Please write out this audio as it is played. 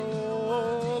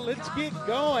let's get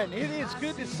going. It is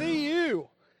good to see you.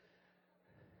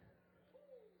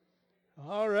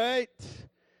 All right.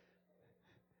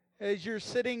 As you're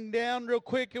sitting down real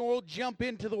quick, and we'll jump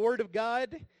into the Word of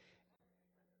God.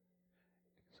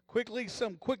 Quickly,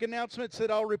 some quick announcements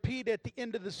that I'll repeat at the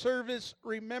end of the service.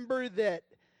 Remember that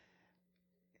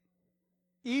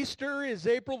Easter is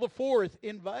April the 4th.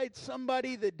 Invite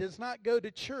somebody that does not go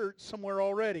to church somewhere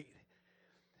already.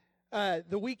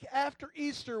 The week after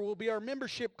Easter will be our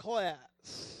membership class.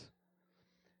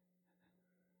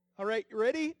 All right, you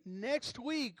ready? Next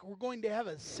week, we're going to have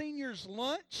a seniors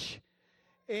lunch,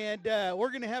 and we're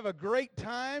going to have a great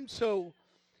time. So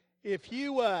if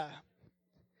you've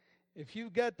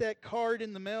got that card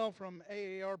in the mail from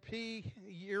AARP,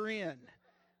 you're in.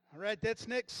 All right, that's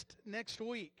next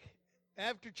week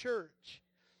after church.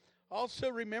 Also,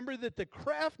 remember that the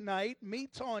craft night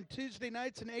meets on Tuesday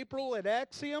nights in April at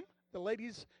Axiom, the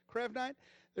ladies' craft night.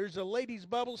 There's a ladies'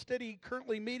 Bible study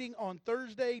currently meeting on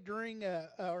Thursday during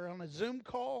or on a Zoom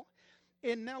call.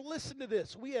 And now listen to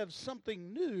this. We have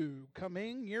something new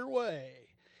coming your way.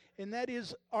 And that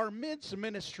is our men's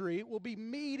ministry will be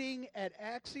meeting at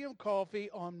Axiom Coffee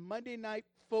on Monday Night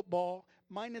Football,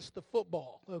 minus the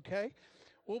football, okay?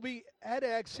 We'll be at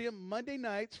Axiom Monday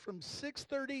nights from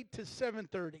 6:30 to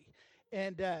 7:30.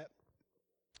 And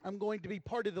I'm going to be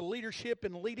part of the leadership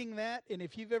and leading that. And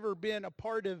if you've ever been a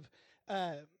part of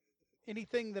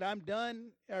anything that I'm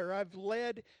done or I've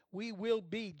led, we will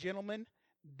be, gentlemen,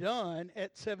 done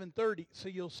at 7:30. So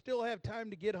you'll still have time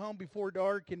to get home before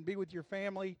dark and be with your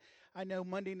family. I know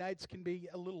Monday nights can be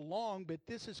a little long, but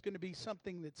this is going to be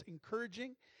something that's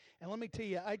encouraging. And let me tell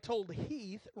you, I told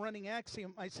Heath, running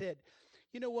Axiom, I said,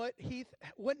 you know what, Heath,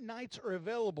 what nights are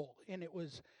available? And it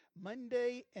was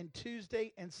Monday and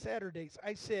Tuesday and Saturdays.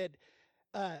 I said,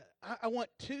 I want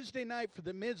Tuesday night for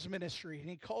the men's ministry. And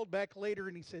he called back later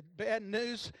and he said, bad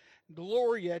news,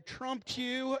 Gloria trumped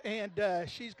you, and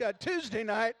she's got Tuesday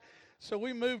night. So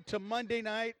we moved to Monday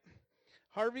night.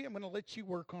 Harvey, I'm going to let you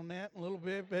work on that a little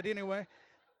bit. But anyway,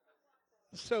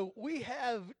 so we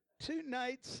have 2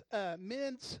 nights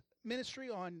men's ministry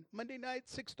on Monday night,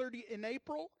 6:30 in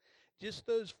April, just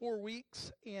those 4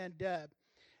 weeks. And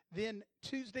then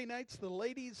Tuesday nights, the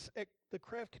ladies at the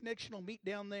Craft Connection will meet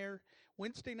down there.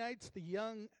 Wednesday nights, the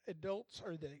young adults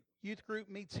or the youth group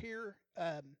meets here.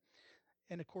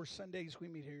 And, of course, Sundays we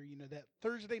meet here. You know that.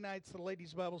 Thursday nights, the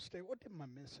ladies' Bible study. What did I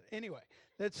miss? Anyway,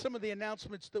 that's some of the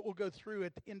announcements that we'll go through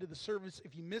at the end of the service.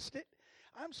 If you missed it,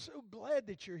 I'm so glad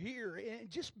that you're here. And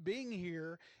just being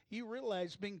here, you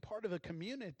realize being part of a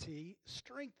community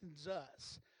strengthens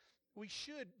us. We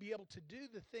should be able to do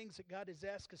the things that God has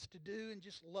asked us to do and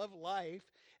just love life.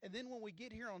 And then when we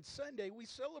get here on Sunday, we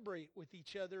celebrate with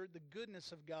each other the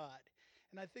goodness of God.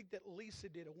 And I think that Lisa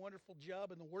did a wonderful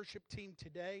job in the worship team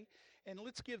today. And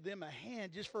let's give them a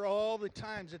hand just for all the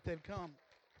times that they've come.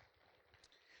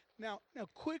 Now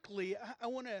quickly, I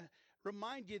want to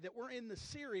remind you that we're in the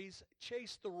series,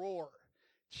 Chase the Roar.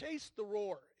 Chase the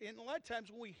Roar. And a lot of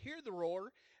times when we hear the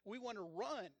roar, we want to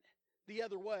run the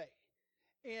other way.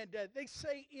 And they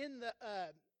say in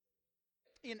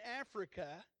Africa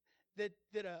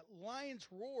that a lion's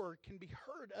roar can be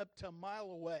heard up to a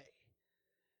mile away.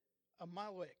 A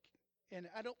mile away. And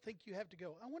I don't think you have to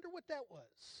go, I wonder what that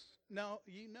was. No,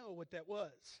 you know what that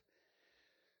was.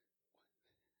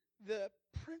 The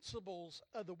principles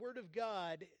of the Word of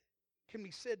God can be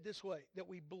said this way, that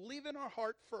we believe in our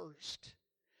heart first,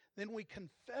 then we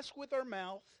confess with our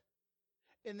mouth,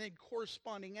 and then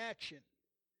corresponding action.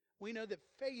 We know that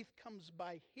faith comes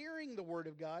by hearing the Word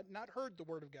of God, not heard the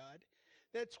Word of God.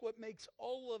 That's what makes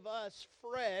all of us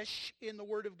fresh in the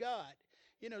Word of God.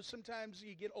 You know, sometimes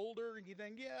you get older and you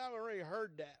think, yeah, I've already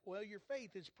heard that. Well, your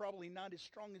faith is probably not as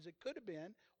strong as it could have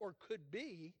been or could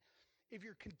be if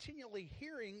you're continually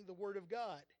hearing the Word of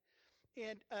God.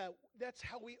 And that's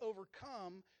how we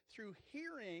overcome, through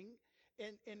hearing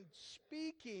and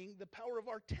speaking the power of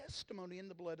our testimony in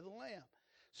the blood of the Lamb.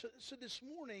 So this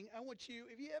morning, I want you,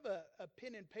 if you have a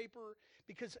pen and paper,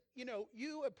 because, you know,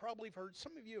 you have probably heard,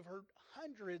 some of you have heard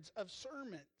hundreds of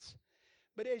sermons.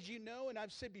 But as you know, and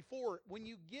I've said before, when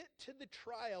you get to the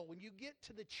trial, when you get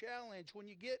to the challenge, when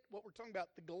you get what we're talking about,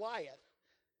 the Goliath,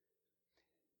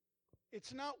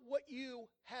 it's not what you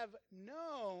have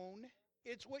known,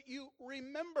 it's what you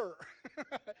remember.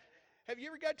 Have you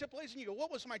ever got to a place and you go,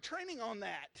 what was my training on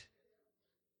that?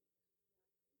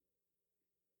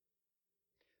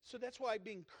 So that's why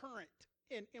being current.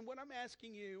 And what I'm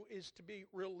asking you is to be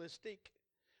realistic.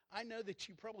 I know that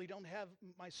you probably don't have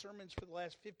my sermons for the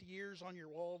last 50 years on your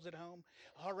walls at home.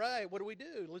 All right, what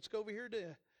do? Let's go over here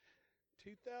to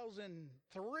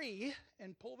 2003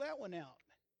 and pull that one out.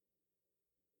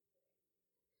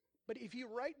 But if you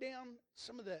write down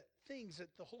some of the things that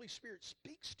the Holy Spirit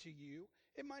speaks to you,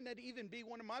 it might not even be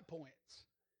one of my points.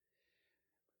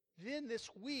 Then this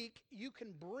week, you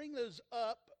can bring those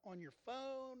up on your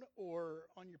phone or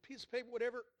on your piece of paper,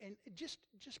 whatever, and just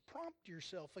prompt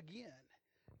yourself again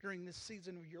during this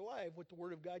season of your life what the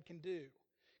Word of God can do.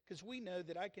 Because we know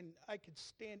that I could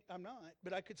stand, I'm not,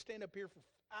 but I could stand up here for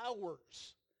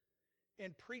hours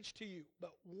and preach to you.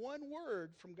 But one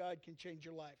word from God can change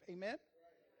your life. Amen?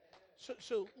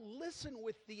 So listen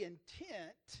with the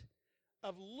intent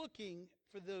of looking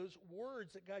for those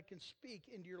words that God can speak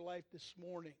into your life this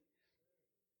morning.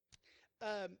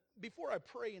 Before I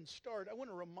pray and start, I want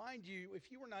to remind you,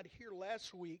 if you were not here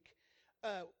last week,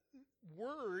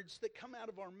 words that come out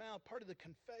of our mouth, part of the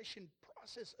confession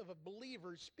process of a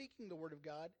believer speaking the Word of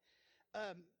God,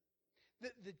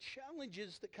 the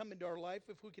challenges that come into our life,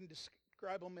 if we can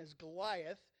describe them as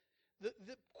Goliath,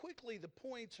 quickly the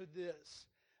points are this.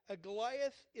 A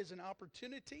Goliath is an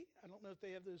opportunity. I don't know if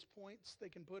they have those points they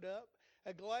can put up.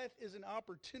 A Goliath is an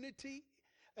opportunity.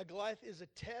 A Goliath is a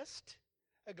test.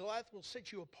 A Goliath will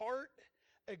set you apart.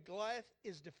 A Goliath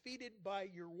is defeated by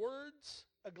your words.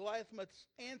 A Goliath must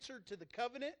answer to the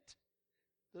covenant,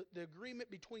 the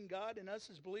agreement between God and us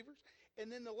as believers.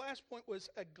 And then the last point was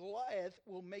a Goliath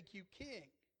will make you king.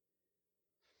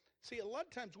 See, a lot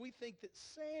of times we think that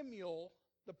Samuel,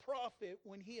 the prophet,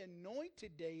 when he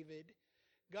anointed David,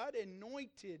 God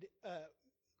anointed,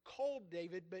 called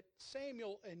David, but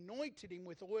Samuel anointed him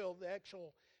with oil, the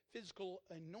actual physical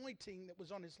anointing that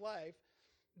was on his life.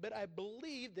 But I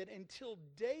believe that until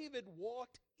David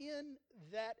walked in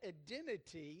that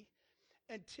identity,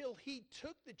 until he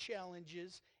took the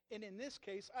challenges, and in this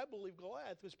case, I believe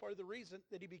Goliath was part of the reason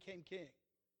that he became king.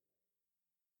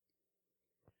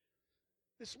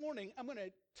 This morning, I'm going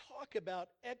to talk about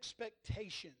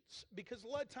expectations, because a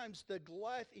lot of times the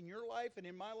Goliath in your life and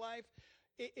in my life,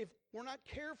 if we're not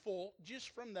careful, just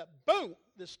from the boom,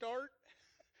 the start,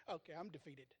 okay, I'm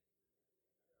defeated.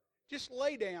 Just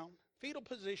lay down, fetal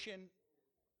position,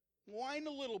 whine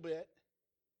a little bit.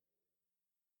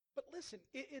 But listen,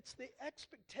 it's the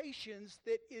expectations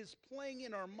that is playing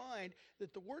in our mind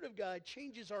that the Word of God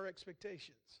changes our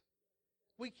expectations.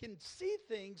 We can see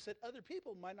things that other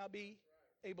people might not be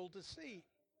able to see.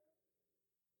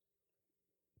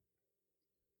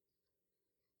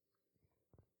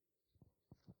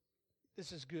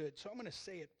 This is good. So I'm going to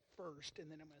say it first,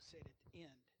 and then I'm going to say it at the end.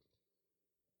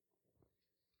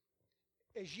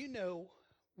 As you know,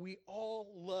 we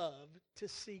all love to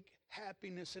seek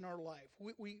happiness in our life.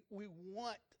 We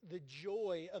want the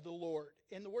joy of the Lord.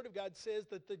 And the Word of God says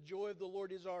that the joy of the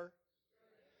Lord is our...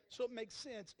 So it makes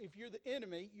sense. If you're the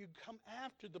enemy, you come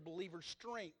after the believer's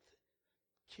strength.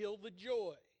 Kill the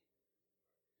joy.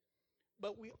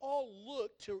 But we all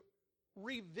look to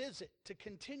revisit, to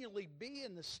continually be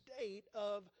in the state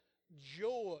of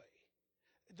joy.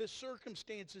 The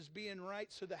circumstances being right,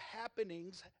 so the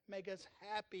happenings make us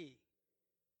happy.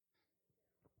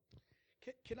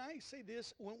 Can I say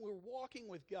this? When we're walking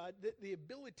with God, the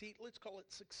ability, let's call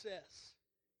it success.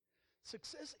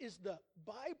 Success is the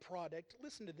byproduct,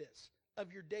 listen to this,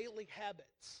 of your daily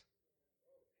habits.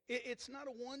 It's not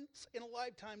a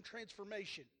once-in-a-lifetime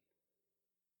transformation.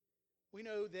 We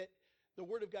know that the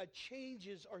Word of God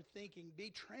changes our thinking.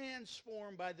 Be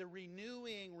transformed by the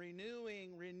renewing,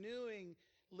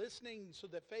 listening so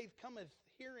that faith cometh,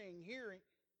 hearing.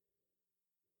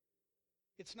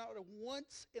 It's not a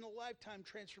once-in-a-lifetime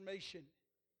transformation.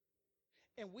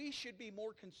 And we should be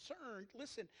more concerned,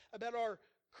 listen, about our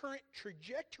current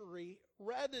trajectory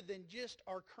rather than just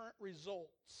our current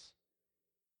results.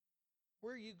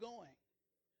 Where are you going?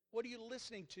 What are you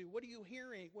listening to? What are you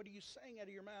hearing? What are you saying out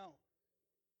of your mouth?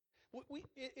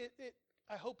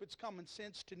 I hope it's common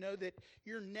sense to know that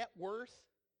your net worth...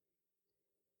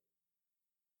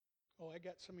 Oh, I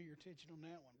got some of your attention on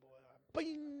that one, boy.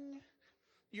 Bing!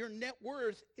 Your net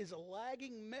worth is a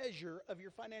lagging measure of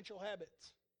your financial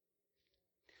habits.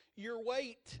 Your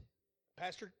weight,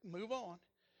 Pastor, move on.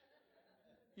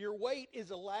 Your weight is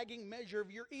a lagging measure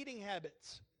of your eating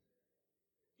habits.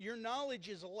 Your knowledge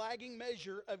is a lagging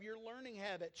measure of your learning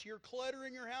habits. Your clutter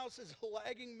in your house is a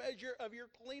lagging measure of your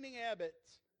cleaning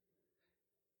habits.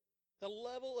 The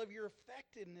level of your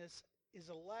effectiveness is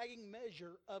a lagging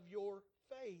measure of your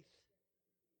faith.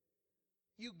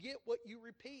 You get what you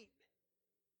repeat.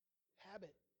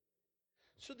 Habit.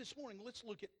 So this morning, let's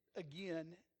look at, again,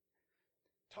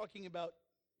 talking about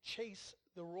chase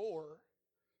the roar.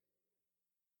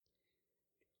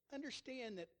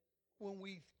 Understand that when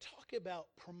we talk about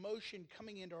promotion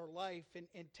coming into our life and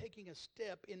taking a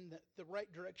step in the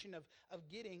right direction of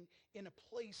getting in a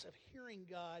place of hearing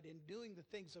God and doing the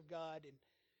things of God, and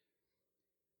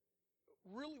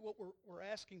really what we're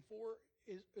asking for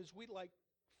is we like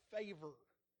favor,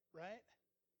 right?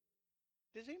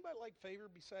 Does anybody like favor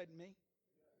beside me?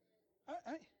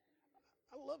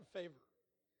 I love favor.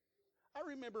 I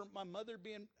remember my mother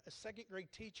being a second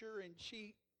grade teacher, and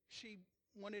she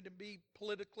wanted to be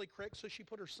politically correct, so she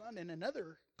put her son in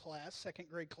another class, second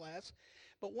grade class.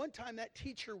 But one time that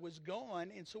teacher was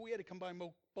gone, and so we had to combine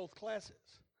both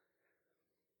classes.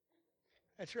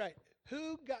 That's right.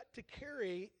 Who got to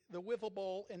carry the wiffle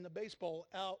ball and the baseball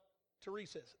out to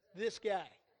recess? This guy.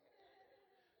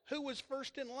 Who was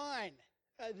first in line?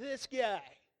 This guy.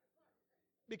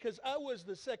 Because I was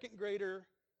the second grader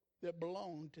that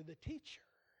belonged to the teacher.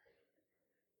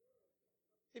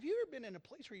 Have you ever been in a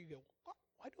place where you go,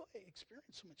 why do I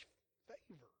experience so much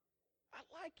favor? I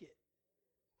like it.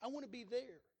 I want to be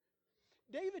there.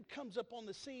 David comes up on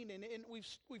the scene, and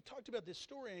we've talked about this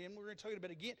story, and we're going to talk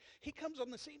about it again. He comes on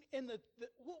the scene, and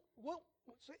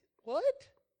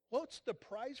what's the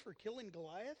prize for killing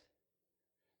Goliath?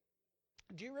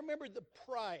 Do you remember the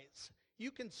prize?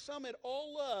 You can sum it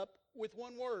all up with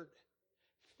one word: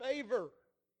 favor.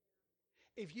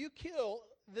 If you kill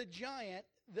the giant,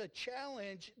 the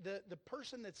challenge, the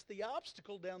person that's the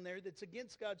obstacle down there that's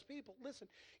against God's people, listen,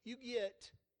 you get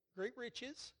great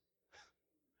riches.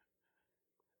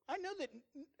 I know that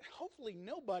hopefully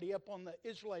nobody up on the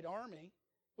Israelite army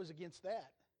was against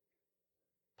that.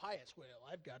 Pious, well,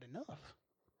 I've got enough.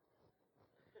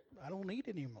 I don't need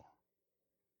any more.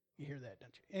 You hear that,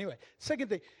 don't you? Anyway, second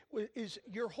thing is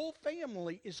your whole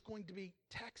family is going to be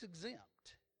tax exempt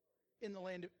in the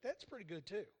land. That's pretty good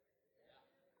too.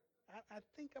 I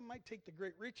think I might take the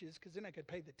great riches because then I could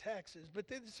pay the taxes. But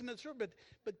that's another story.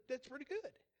 But that's pretty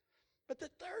good. But the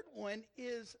third one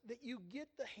is that you get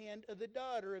the hand of the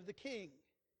daughter of the king,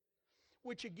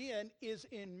 which again is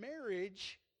in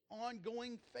marriage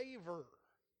ongoing favor.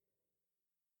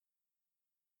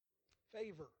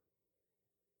 Favor.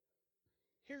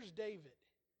 Here's David.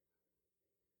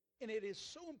 And it is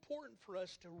so important for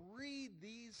us to read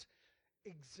these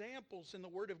examples in the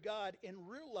Word of God and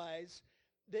realize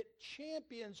that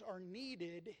champions are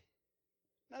needed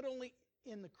not only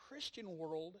in the Christian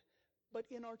world, but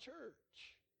in our church.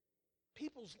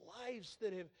 People's lives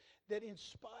that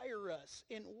inspire us,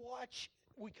 and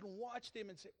we can watch them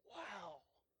and say, wow,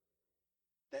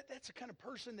 that's the kind of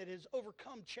person that has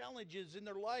overcome challenges in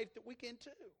their life that we can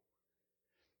too.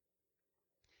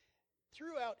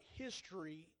 Throughout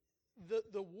history,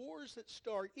 the wars that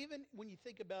start, even when you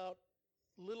think about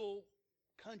little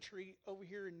country over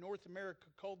here in North America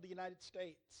called the United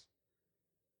States,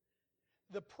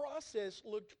 the process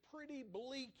looked pretty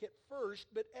bleak at first,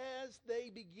 but as they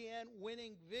began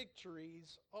winning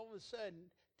victories, all of a sudden,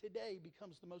 today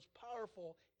becomes the most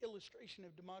powerful illustration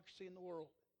of democracy in the world.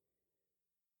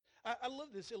 I love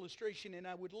this illustration, and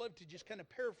I would love to just kind of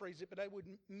paraphrase it, but I would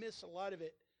miss a lot of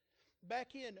it.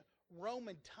 Back in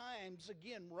Roman times,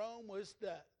 again, Rome was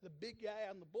the big guy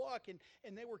on the block,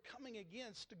 and they were coming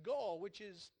against Gaul, which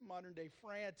is modern-day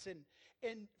France.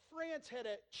 And France had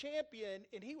a champion,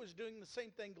 and he was doing the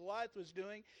same thing Goliath was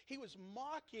doing. He was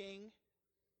mocking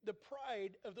the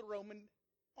pride of the Roman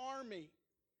army.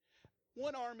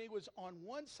 One army was on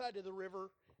one side of the river.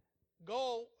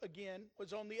 Gaul, again,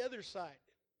 was on the other side.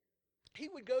 He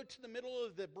would go to the middle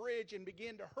of the bridge and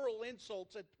begin to hurl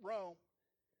insults at Rome.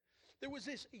 There was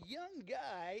this young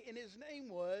guy, and his name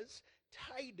was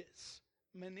Titus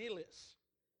Manilius.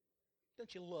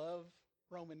 Don't you love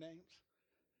Roman names?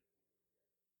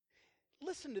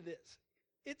 Listen to this.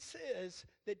 It says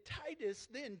that Titus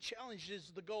then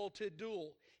challenges the Gaul to a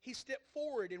duel. He stepped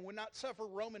forward and would not suffer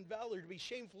Roman valor to be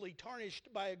shamefully tarnished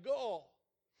by a Gaul.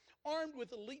 Armed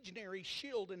with a legionary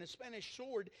shield and a Spanish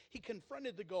sword, he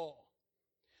confronted the Gaul.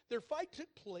 Their fight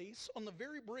took place on the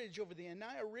very bridge over the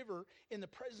Anaya River in the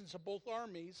presence of both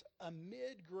armies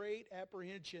amid great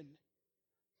apprehension.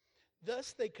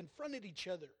 Thus they confronted each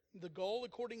other. The Gaul,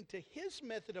 according to his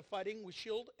method of fighting with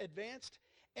shield, advanced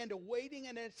and awaiting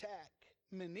an attack.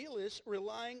 Manilius,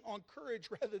 relying on courage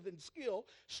rather than skill,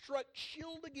 struck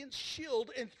shield against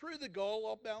shield and threw the Gaul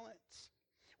off balance.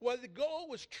 While the Gaul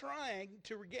was trying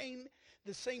to regain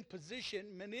the same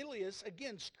position, Manilius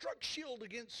again struck shield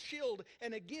against shield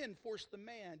and again forced the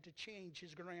man to change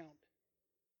his ground.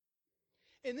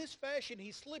 In this fashion,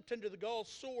 he slipped under the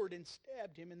Gaul's sword and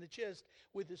stabbed him in the chest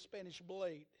with his Spanish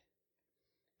blade.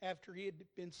 After he had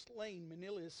been slain,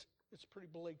 Manilius, it's pretty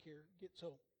bleak here,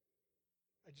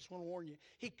 I just want to warn you.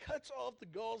 He cuts off the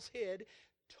Gaul's head,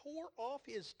 tore off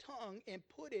his tongue, and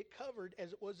put it, covered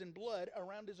as it was in blood,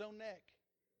 around his own neck.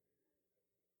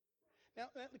 Now,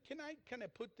 can I kind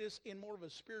of put this in more of a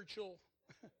spiritual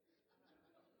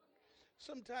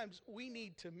Sometimes we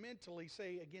need to mentally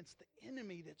say against the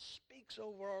enemy that speaks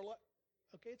over our life,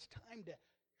 okay, it's time to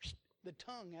the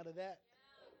tongue out of that.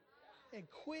 And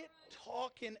quit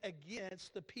talking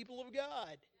against the people of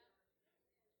God.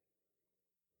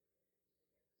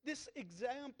 This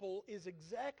example is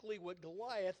exactly what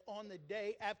Goliath, on the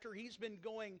day after he's been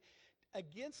going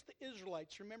against the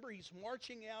Israelites. Remember, he's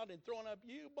marching out and throwing up,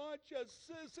 you bunch of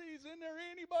sissies, isn't there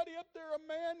anybody up there, a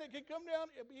man that can come down?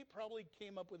 He probably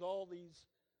came up with all these,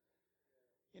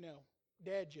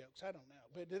 dad jokes. I don't know.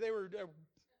 But they were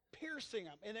piercing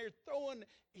them, and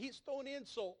he's throwing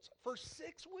insults for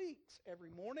 6 weeks. Every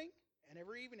morning and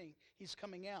every evening, he's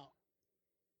coming out.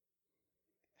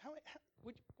 How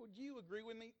would you agree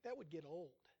with me? That would get old.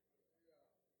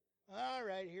 All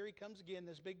right, here he comes again,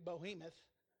 this big behemoth.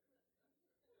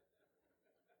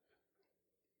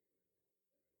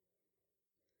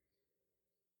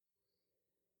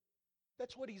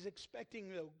 That's what he's expecting,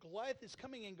 though. Goliath is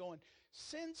coming and going,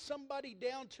 send somebody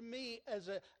down to me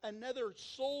as another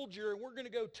soldier, and we're going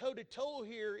to go toe-to-toe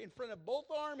here in front of both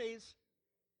armies.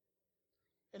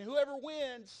 And whoever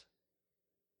wins,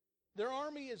 their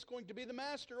army is going to be the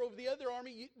master over the other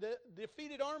army. The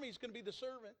defeated army is going to be the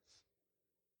servants.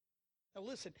 Now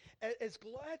listen, as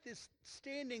Goliath is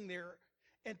standing there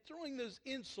and throwing those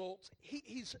insults,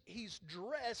 he's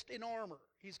dressed in armor.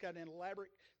 He's got an elaborate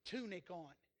tunic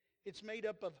on. It's made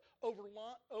up of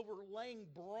overlaying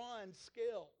bronze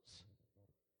scales.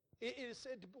 It is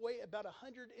said to weigh about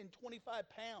 125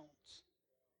 pounds.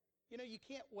 You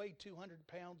can't weigh 200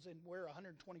 pounds and wear a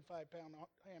 125-pound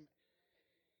helmet.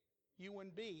 You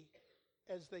wouldn't be,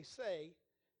 as they say,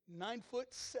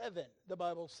 9'7", the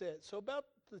Bible says. So about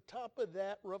the top of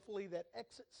that, roughly that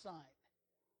exit sign.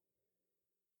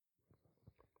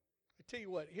 I tell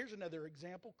you what, here's another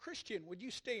example. Christian, would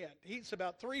you stand? He's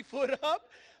about 3 foot up.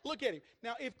 Look at him.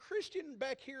 Now, if Christian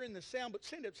back here in the sound, but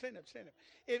stand up.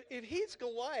 If he's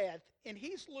Goliath and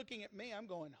he's looking at me, I'm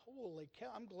going, holy cow,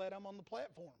 I'm glad I'm on the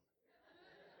platform.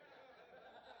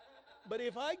 But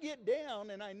if I get down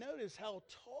and I notice how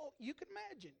tall, you can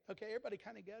imagine. Okay, everybody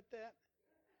kind of got that?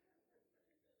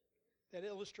 That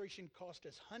illustration cost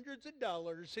us hundreds of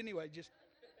dollars. Anyway,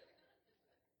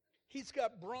 he's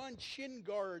got bronze shin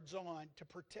guards on to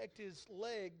protect his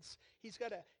legs. He's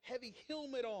got a heavy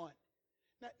helmet on.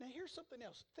 Now here's something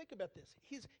else. Think about this.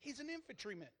 He's an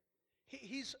infantryman.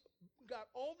 He's got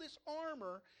all this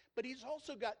armor, but he's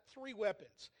also got 3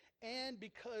 weapons. And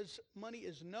because money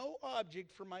is no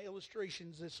object for my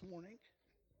illustrations this morning,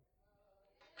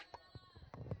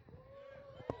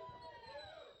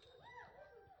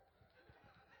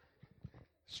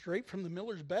 straight from the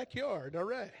miller's backyard, all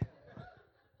right.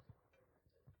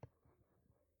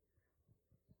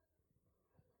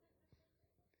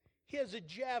 He has a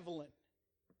javelin.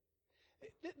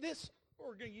 This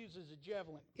we're going to use as a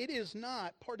javelin. It is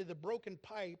not part of the broken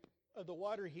pipe of the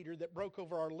water heater that broke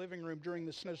over our living room during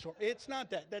the snowstorm. It's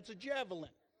not that. That's a javelin.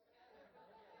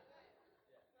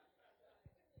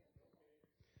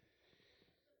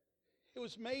 It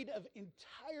was made of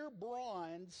entire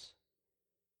bronze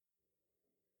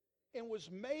and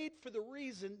was made for the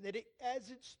reason that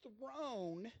as it's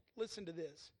thrown, listen to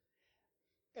this,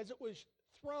 as it was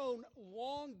thrown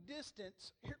long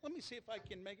distance. Here, let me see if I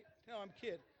can make it. No, I'm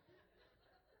kidding.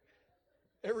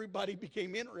 Everybody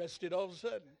became interested all of a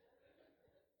sudden.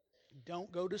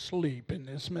 Don't go to sleep in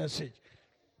this message.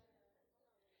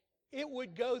 It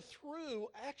would go through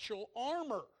actual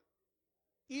armor,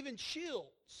 even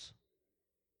shields.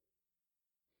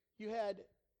 You had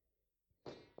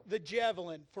the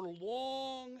javelin for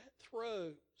long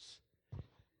throws.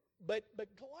 But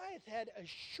Goliath had a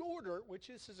shorter, which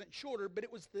this isn't shorter, but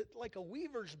it was like a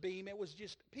weaver's beam. It was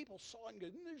just, people saw it and go,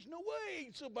 there's no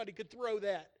way somebody could throw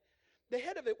that. The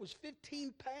head of it was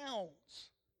 15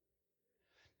 pounds.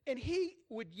 And he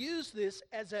would use this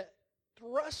as a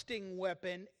thrusting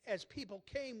weapon as people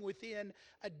came within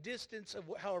a distance of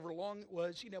however long it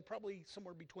was. Probably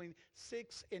somewhere between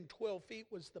 6 and 12 feet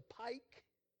was the pike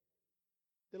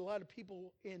that a lot of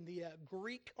people in the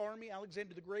Greek army,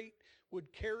 Alexander the Great,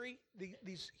 would carry.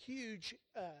 These huge,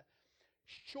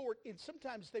 short, and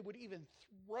sometimes they would even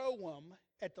throw them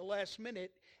at the last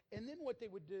minute. And then what they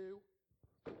would do,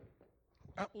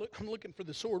 I'm looking for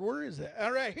the sword. Where is that?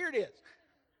 All right, here it is.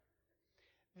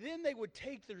 Then they would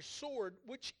take their sword,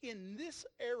 which in this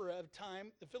era of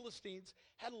time, the Philistines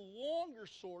had a longer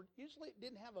sword. Usually it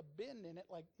didn't have a bend in it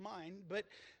like mine, but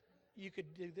you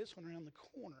could do this one around the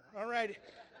corner. All right.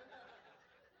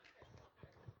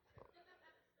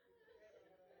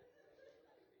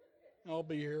 I'll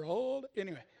be here all day.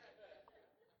 Anyway.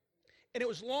 And it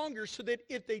was longer so that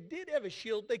if they did have a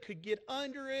shield, they could get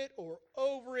under it or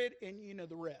over it, and you know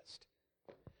the rest.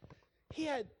 He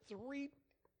had 3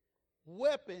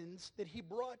 weapons that he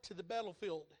brought to the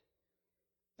battlefield.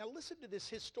 Now listen to this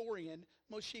historian,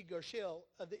 Moshe Garshel,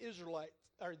 of the Israelites,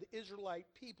 or the Israelite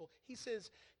people. He says,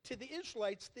 to the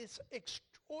Israelites, this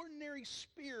extraordinary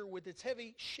spear with its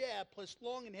heavy shaft plus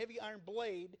long and heavy iron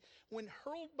blade, when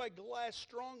hurled by Goliath's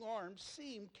strong arms,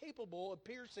 seemed capable of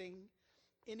piercing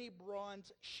any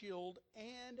bronze shield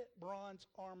and bronze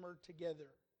armor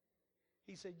together.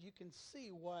 He said, you can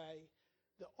see why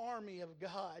the army of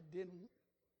God didn't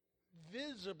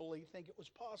visibly think it was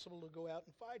possible to go out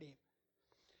and fight him.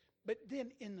 But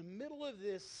then in the middle of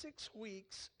this 6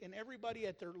 weeks and everybody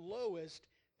at their lowest,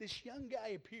 this young guy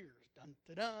appears. Dun,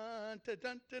 dun, dun, dun,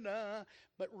 dun, dun, dun.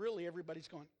 But really everybody's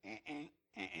going,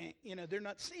 You know, they're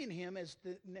not seeing him as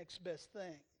the next best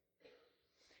thing.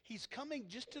 He's coming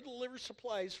just to deliver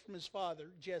supplies from his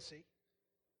father, Jesse.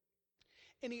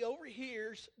 And he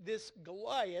overhears this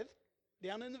Goliath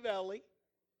down in the valley.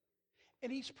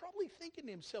 And he's probably thinking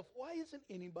to himself, why isn't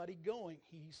anybody going?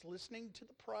 He's listening to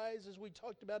the prize, as we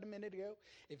talked about a minute ago.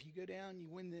 If you go down, you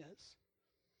win this.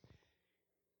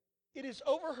 It is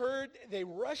overheard. They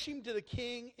rush him to the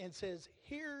king and says,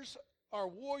 here's our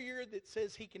warrior that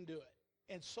says he can do it.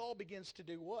 And Saul begins to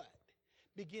do what?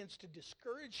 Begins to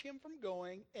discourage him from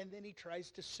going, and then he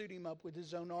tries to suit him up with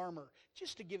his own armor,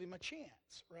 just to give him a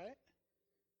chance, right?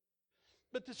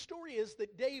 But the story is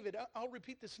that David, I'll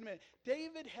repeat this in a minute,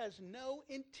 David has no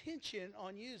intention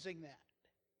on using that.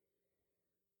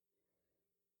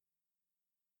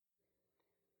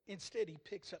 Instead, he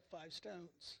picks up 5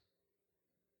 stones.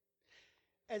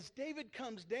 As David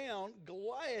comes down,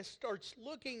 Goliath starts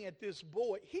looking at this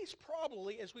boy. He's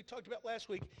probably, as we talked about last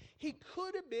week, he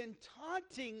could have been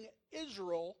taunting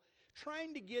Israel,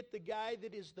 trying to get the guy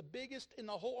that is the biggest in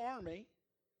the whole army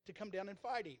to come down and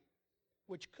fight him,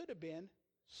 which could have been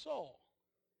Saul.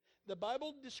 The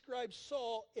Bible describes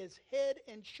Saul as head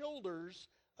and shoulders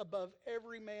above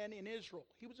every man in Israel.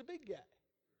 He was a big guy.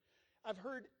 I've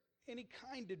heard any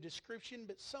kind of description,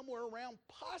 but somewhere around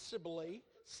possibly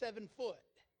 7 foot.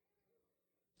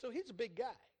 So he's a big guy,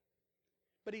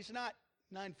 but he's not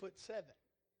 9'7".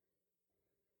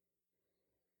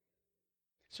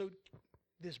 So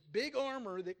this big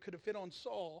armor that could have fit on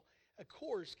Saul, of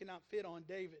course, cannot fit on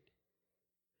David.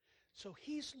 So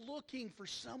he's looking for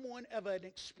someone of an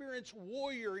experienced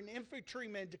warrior, an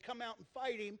infantryman, to come out and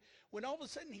fight him, when all of a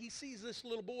sudden he sees this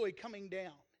little boy coming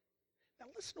down. Now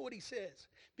listen to what he says.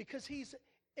 Because he's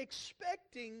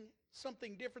expecting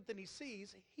something different than he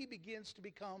sees, he begins to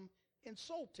become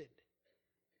insulted.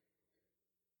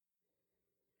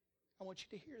 I want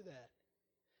you to hear that.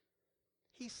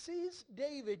 He sees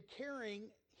David carrying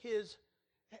his,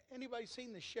 anybody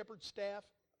seen the shepherd's staff?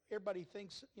 Everybody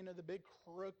thinks, you know, the big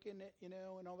crook in it, you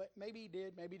know, and all that. Maybe he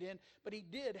did, maybe he didn't. But he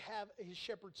did have his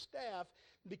shepherd's staff,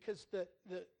 because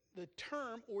the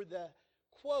term or the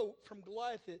quote from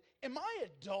Goliath is, am I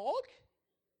a dog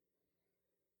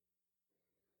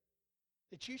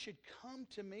that you should come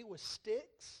to me with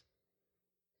sticks?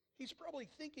 He's probably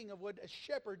thinking of what a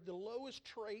shepherd, the lowest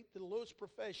trait, the lowest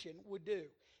profession, would do.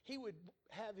 He would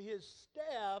have his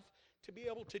staff to be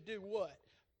able to do what?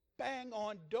 Bang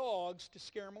on dogs to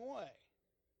scare them away.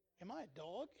 Am I a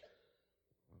dog?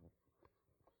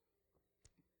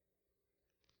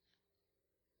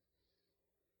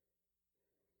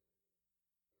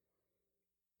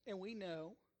 And we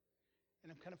know,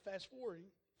 and I'm kind of fast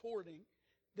forwarding,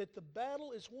 that the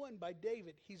battle is won by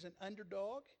David. He's an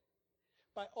underdog.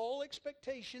 By all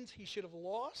expectations, he should have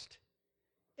lost.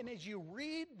 And as you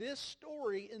read this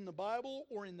story in the Bible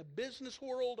or in the business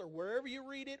world or wherever you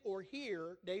read it or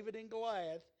hear David and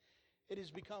Goliath, it has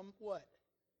become what?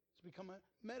 It's become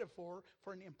a metaphor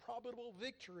for an improbable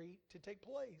victory to take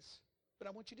place. But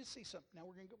I want you to see something. Now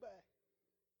we're going to go back.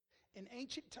 In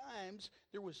ancient times,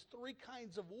 there was 3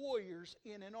 kinds of warriors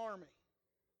in an army.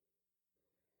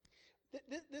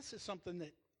 This is something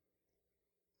that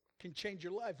can change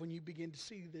your life when you begin to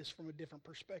see this from a different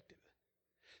perspective.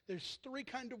 There's 3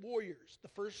 kinds of warriors. The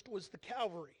first was the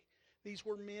cavalry. These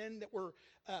were men that were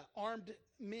armed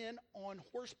men on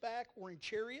horseback or in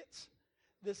chariots.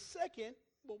 The second,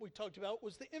 what we talked about,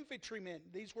 was the infantrymen.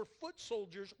 These were foot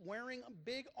soldiers wearing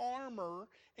big armor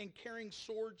and carrying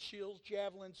swords, shields,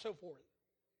 javelins, so forth.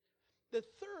 The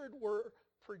third were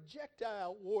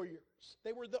projectile warriors.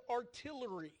 They were the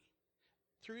artillery.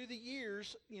 Through the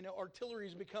years, you know, artillery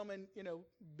is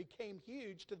became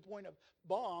huge to the point of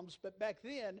bombs. But back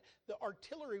then, the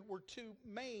artillery were 2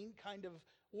 main kind of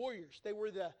warriors. They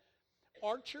were the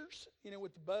archers, you know,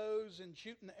 with the bows and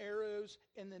shooting the arrows.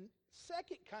 And then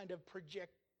second kind of projectory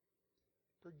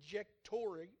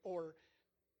or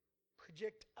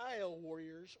projectile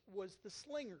warriors was the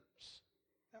slingers.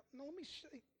 Now let me show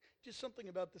you just something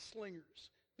about the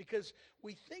slingers, because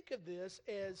we think of this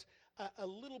as a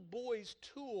little boy's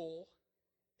tool,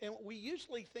 and we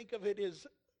usually think of it as,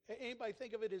 anybody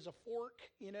think of it as a fork,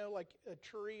 like a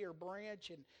tree or branch,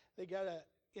 and they got a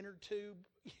inner tube.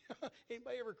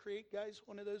 Anybody ever create, guys,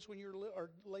 one of those when you were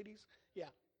or ladies? Yeah.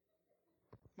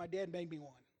 My dad made me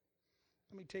one.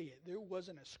 Let me tell you, there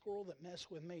wasn't a squirrel that messed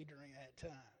with me during that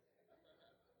time.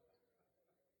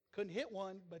 Couldn't hit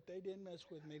one, but they didn't mess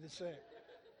with me the same.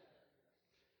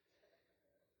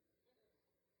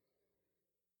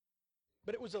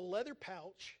 But it was a leather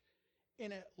pouch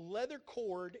and a leather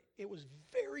cord. It was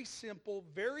very simple,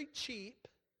 very cheap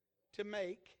to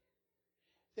make.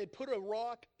 They'd put a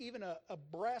rock, even a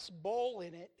brass ball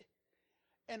in it,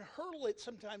 and hurl it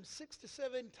sometimes 6 to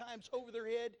 7 times over their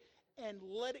head and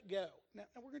let it go. Now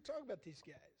we're going to talk about these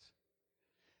guys.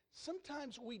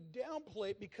 Sometimes we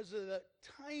downplay it because of the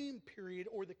time period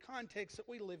or the context that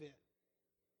we live in.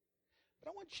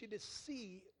 But I want you to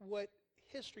see what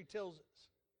history tells us.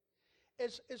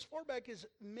 As far back as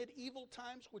medieval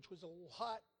times, which was a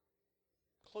lot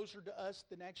closer to us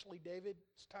than actually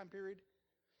David's time period,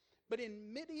 but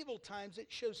in medieval times it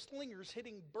shows slingers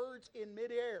hitting birds in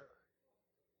midair.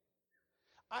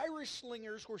 Irish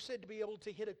slingers were said to be able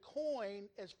to hit a coin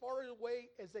as far away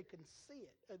as they could see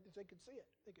it. They could hit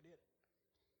it.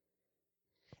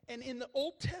 And in the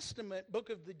Old Testament book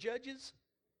of the Judges,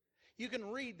 you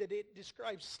can read that it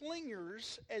describes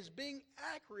slingers as being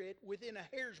accurate within a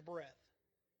hair's breadth.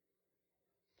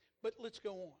 But let's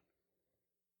go on.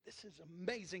 This is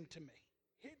amazing to me.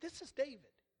 This is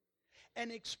David.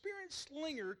 An experienced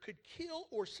slinger could kill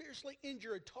or seriously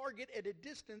injure a target at a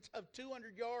distance of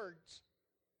 200 yards.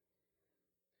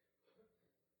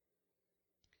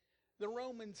 The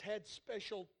Romans had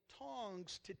special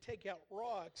tongs to take out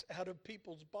rocks out of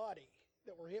people's body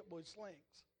that were hit with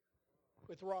slings,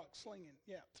 with rocks slinging.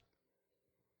 Yeah.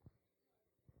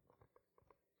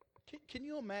 Can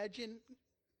you imagine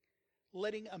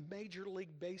letting a Major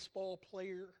League Baseball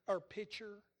player or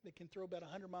pitcher that can throw about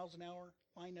 100 miles an hour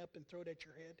line up and throw it at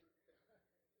your head?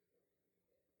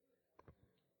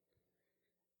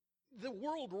 The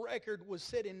world record was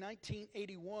set in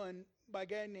 1981 by a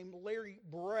guy named Larry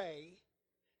Bray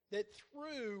that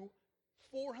threw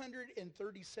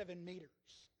 437 meters.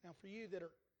 Now for you that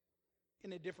are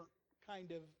in a different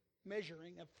kind of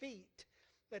measuring of feet,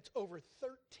 that's over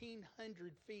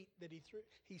 1,300 feet that he threw.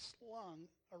 He slung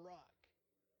a rock.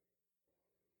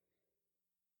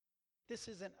 This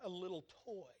isn't a little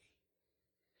toy.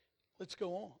 Let's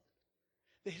go on.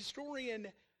 The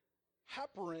historian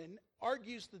Halperin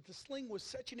argues that the sling was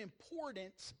such an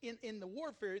importance in the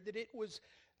warfare that it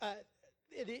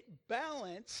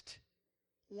balanced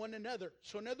one another.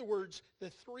 So in other words, the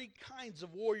three kinds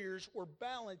of warriors were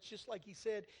balanced, just like he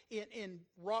said, in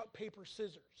rock, paper,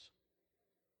 scissors.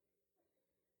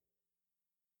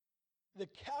 The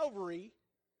cavalry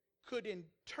could in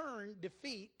turn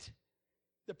defeat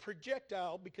the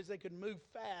projectile because they could move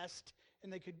fast,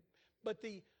 but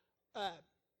the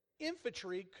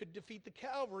infantry could defeat the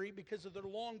cavalry because of their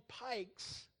long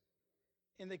pikes,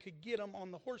 and they could get them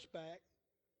on the horseback.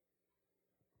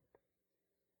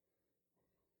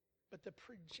 But the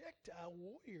projectile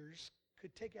warriors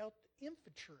could take out the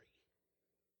infantry.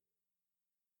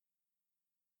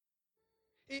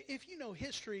 If you know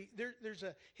history, there's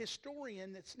a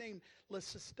historian that's named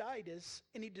Lysistides,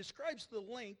 and he describes the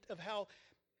length of how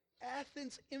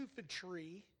Athens'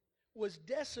 infantry was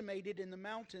decimated in the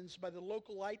mountains by the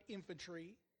local light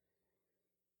infantry,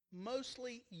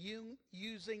 mostly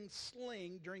using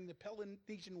sling during the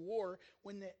Peloponnesian War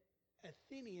when the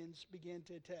Athenians began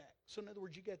to attack. So in other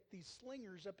words, you got these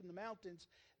slingers up in the mountains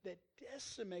that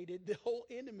decimated the whole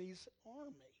enemy's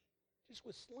army just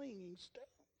with slinging stones.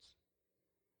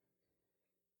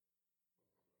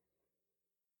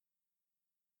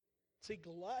 See,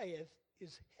 Goliath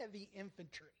is heavy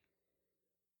infantry.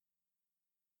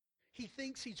 He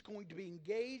thinks he's going to be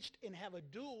engaged and have a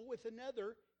duel with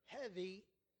another heavy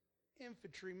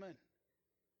infantryman.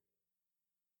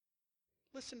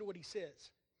 Listen to what he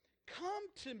says. Come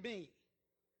to me,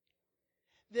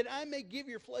 that I may give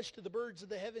your flesh to the birds of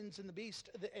the heavens and the beasts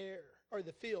of the air, or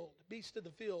the field, beasts of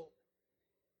the field.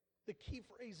 The key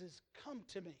phrase is, come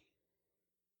to me.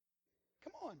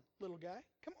 Come on, little guy.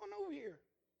 Come on over here.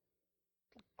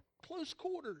 Close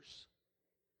quarters.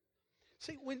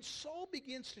 See, when Saul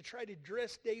begins to try to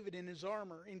dress David in his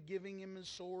armor and giving him his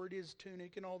sword, his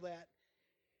tunic, and all that,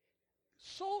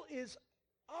 Saul is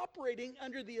operating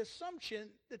under the assumption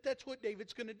that that's what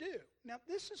David's going to do. Now,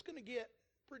 this is going to get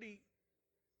pretty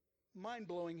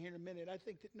mind-blowing here in a minute. I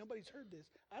think that nobody's heard this.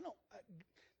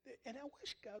 And I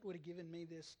wish God would have given me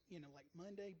this, like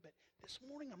Monday, but this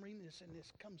morning I'm reading this and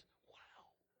this comes,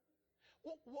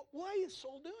 wow. Why is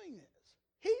Saul doing this?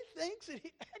 He thinks that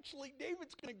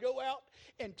David's going to go out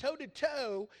and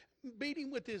toe-to-toe beat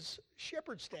him with his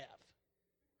shepherd's staff.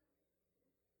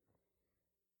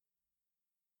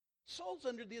 Saul's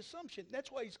under the assumption.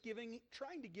 That's why he's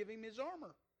trying to give him his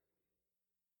armor.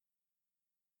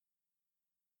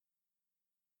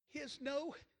 He has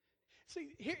no...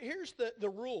 See, here's the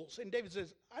rules. And David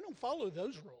says, I don't follow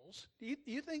those rules. Do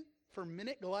you think for a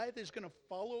minute Goliath is going to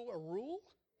follow a rule?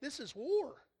 This is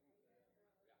war.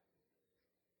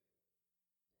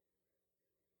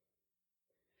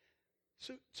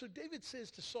 So David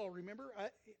says to Saul, remember,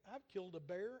 I've killed a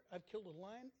bear, I've killed a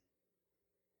lion.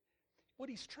 What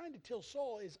he's trying to tell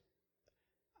Saul is,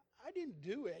 I didn't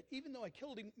do it, even though I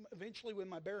killed him eventually with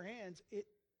my bare hands.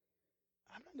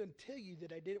 I'm not going to tell you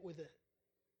that I did it with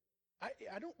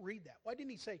I don't read that. Why didn't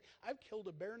he say, I've killed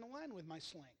a bear and a lion with my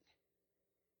sling?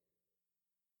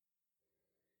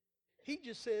 He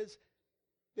just says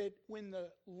that when the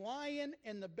lion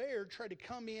and the bear try to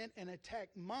come in and attack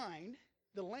mine,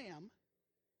 the lamb,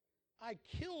 I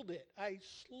killed it. I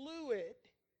slew it.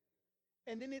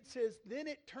 And then it says, then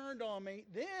it turned on me.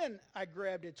 Then I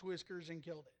grabbed its whiskers and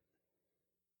killed it.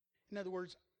 In other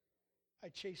words, I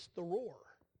chased the roar.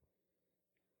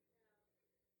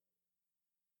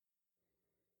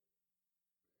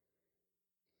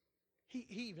 He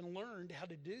even learned how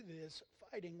to do this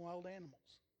fighting wild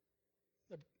animals.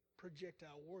 The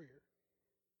projectile warrior.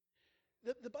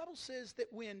 The Bible says that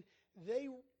when they,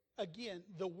 again,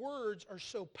 the words are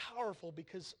so powerful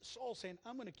because Saul's saying,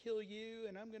 I'm going to kill you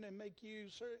and I'm going to make you,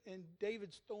 and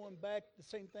David's throwing back the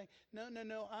same thing. No,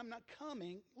 I'm not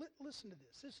coming. Listen to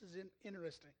this. This is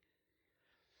interesting.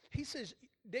 He says,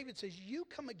 David says, you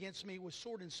come against me with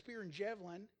sword and spear and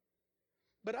javelin,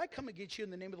 but I come against you in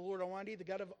the name of the Lord Almighty, the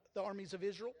God of the armies of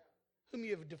Israel, whom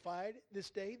you have defied this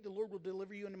day. The Lord will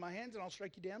deliver you into my hands, and I'll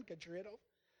strike you down, cut your head off.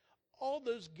 All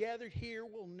those gathered here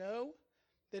will know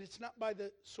that it's not by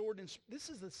the sword and spear. This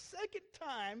is the second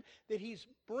time that he's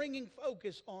bringing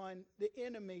focus on the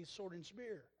enemy's sword and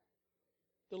spear.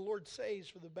 The Lord saves,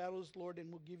 for the battle is the Lord,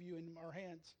 and will give you in our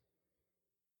hands.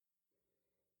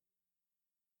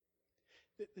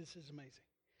 This is amazing.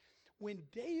 When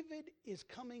David is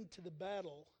coming to the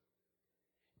battle,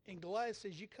 and Goliath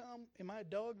says, am I a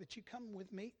dog that you come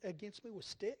with me against me with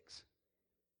sticks?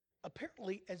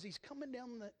 Apparently, as he's coming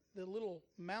down the little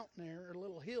mountain there, or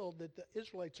little hill that the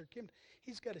Israelites are coming,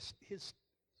 he's got his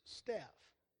staff.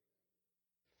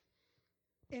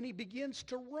 And he begins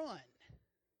to run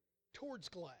towards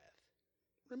Goliath.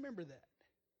 Remember that.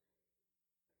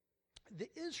 The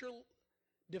Israel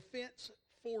Defense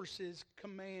Forces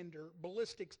commander,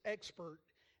 ballistics expert,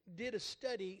 did a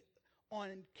study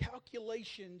on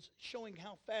calculations showing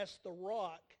how fast the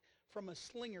rock from a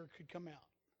slinger could come out.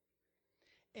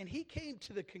 And he came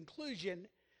to the conclusion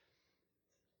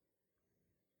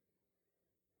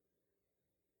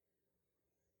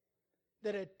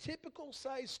that a typical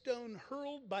size stone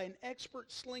hurled by an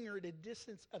expert slinger at a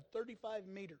distance of 35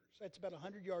 meters, that's about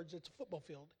 100 yards, that's a football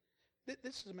field,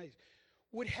 this is amazing,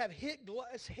 would have hit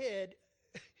Goliath's head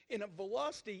in a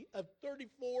velocity of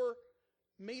 34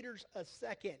 meters a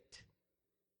second.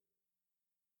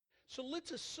 So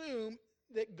let's assume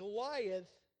that Goliath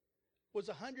was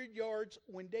 100 yards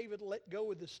when David let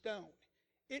go of the stone.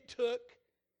 It took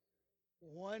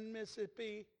 1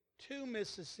 Mississippi, 2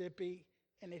 Mississippi,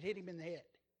 and it hit him in the head.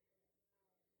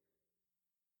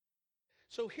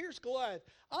 So here's Goliath.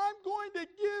 I'm going to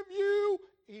give you...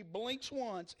 He blinks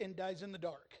once and dies in the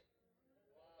dark.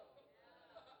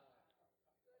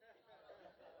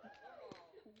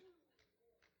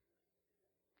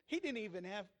 He didn't even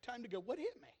have time to go, what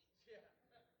hit me?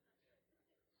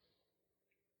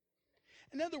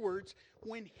 In other words,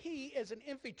 when he, as an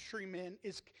infantryman,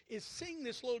 is seeing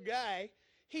this little guy,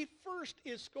 he first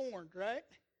is scorned, right?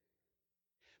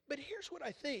 But here's what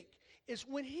I think, is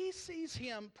when he sees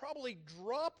him probably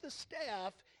drop the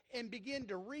staff and begin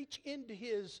to reach into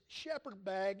his shepherd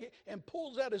bag and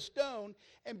pulls out a stone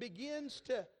and begins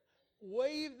to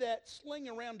wave that sling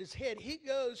around his head, he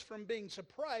goes from being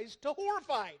surprised to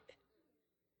horrified.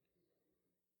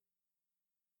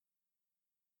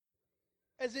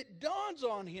 As it dawns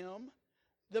on him,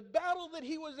 the battle that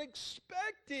he was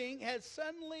expecting has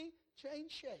suddenly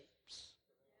changed shapes.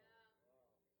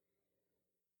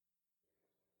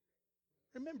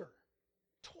 Remember,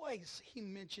 twice he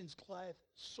mentions Goliath,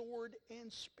 sword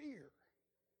and spear.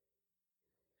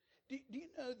 Do you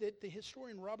know that the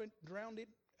historian Robin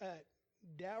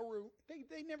Dowry,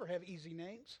 they never have easy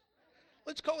names.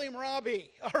 Let's call him Robbie,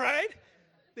 all right?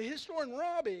 The historian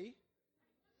Robbie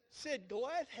said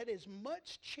Goliath had as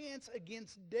much chance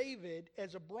against David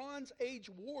as a Bronze Age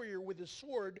warrior with a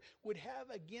sword would have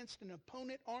against an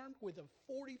opponent armed with a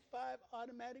 .45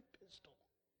 automatic pistol.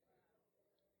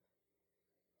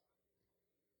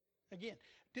 Again,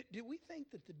 do we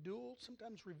think that the duel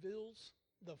sometimes reveals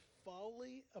the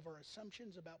folly of our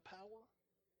assumptions about power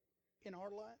in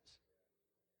our lives?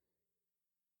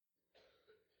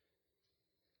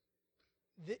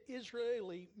 The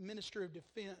Israeli Minister of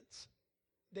Defense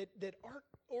that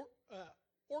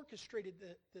orchestrated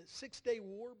the Six-Day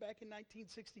War back in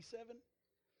 1967,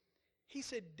 he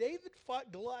said David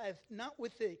fought Goliath not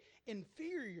with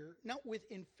inferior,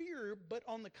 but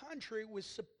on the contrary with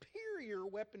superior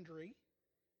weaponry.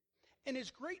 And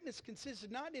his greatness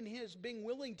consisted not in his being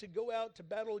willing to go out to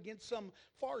battle against someone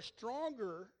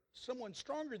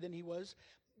stronger than he was,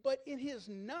 but in his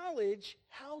knowledge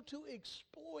how to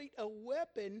exploit a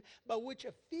weapon by which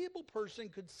a feeble person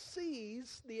could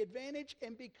seize the advantage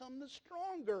and become the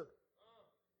stronger.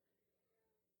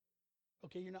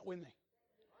 Okay, you're not with me.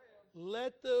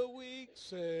 Let the weak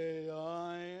say,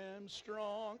 I am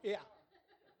strong. Yeah.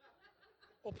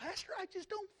 Well, Pastor, I just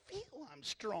don't feel I'm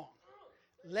strong.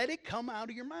 Let it come out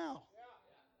of your mouth.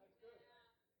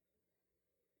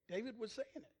 David was saying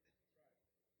it.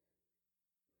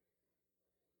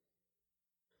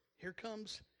 Here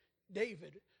comes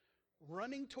David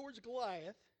running towards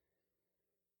Goliath.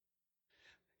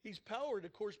 He's powered,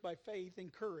 of course, by faith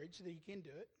and courage that he can do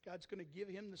it. God's going to give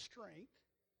him the strength.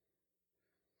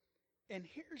 And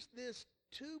here's this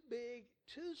too big,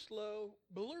 too slow,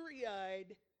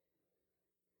 blurry-eyed,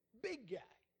 big guy.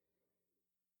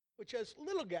 Which us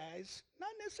little guys, not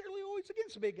necessarily always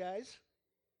against the big guys,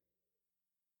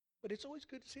 but it's always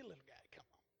good to see a little guy come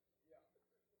on.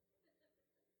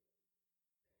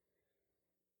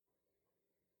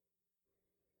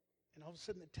 And all of a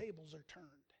sudden the tables are turned.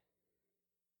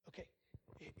 Okay,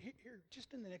 here,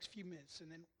 just in the next few minutes, and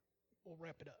then we'll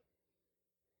wrap it up.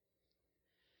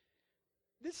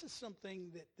 This is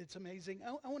something that's amazing.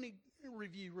 I want to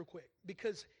review real quick,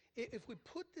 because if we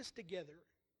put this together,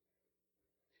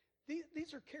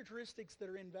 these are characteristics that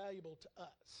are invaluable to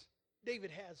us. David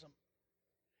has them.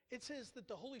 It says that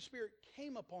the Holy Spirit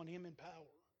came upon him in power.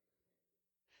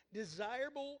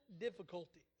 Desirable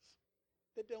difficulties.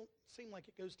 That don't seem like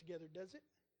it goes together, does it?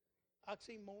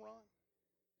 Oxymoron.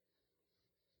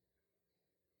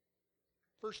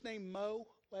 First name Mo,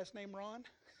 last name Ron.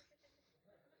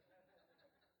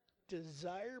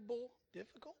 Desirable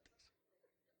difficulties.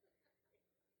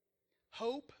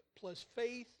 Hope plus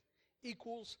faith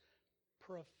equals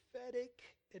prophetic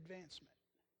advancement.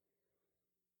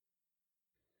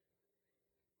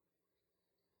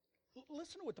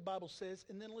 Listen to what the Bible says,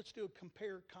 and then let's do a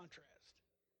compare-contrast.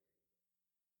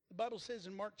 The Bible says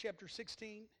in Mark chapter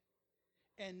 16,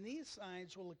 and these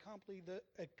signs will accompany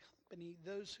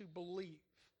those who believe.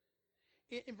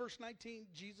 In verse 19,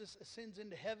 Jesus ascends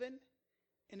into heaven,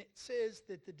 and it says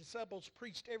that the disciples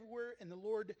preached everywhere, and the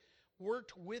Lord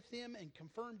worked with him and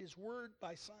confirmed his word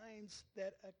by signs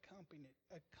that accompanied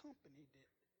it.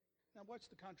 Now watch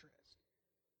the contrast.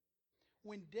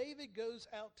 When David goes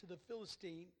out to the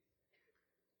Philistine,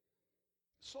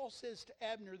 Saul says to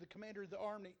Abner, the commander of the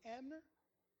army, Abner,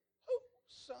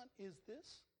 whose son is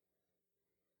this?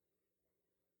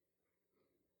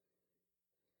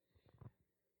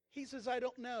 He says, I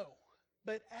don't know.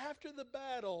 But after the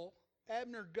battle,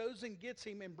 Abner goes and gets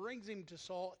him and brings him to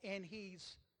Saul, and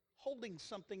he's holding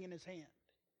something in his hand.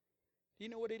 Do you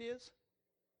know what it is?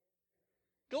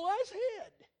 Goliath's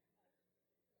head.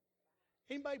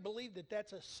 Anybody believe that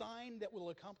that's a sign that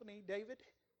will accompany David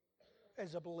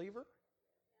as a believer?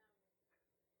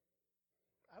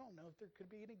 I don't know if there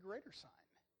could be any greater sign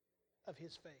of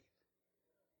his faith.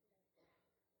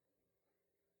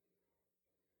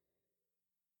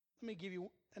 Let me give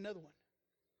you another one.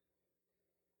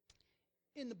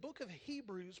 In the book of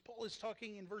Hebrews, Paul is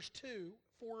talking in verse 2,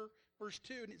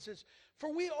 and it says,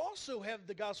 for we also have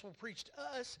the gospel preached to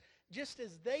us, just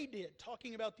as they did,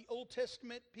 talking about the Old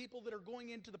Testament people that are going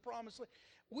into the promised land.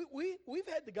 We've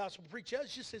had the gospel preached to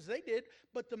us just as they did,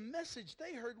 but the message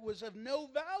they heard was of no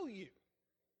value.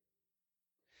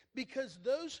 Because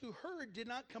those who heard did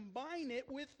not combine it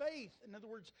with faith. In other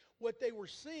words, what they were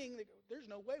seeing, they go, there's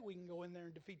no way we can go in there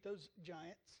and defeat those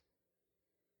giants.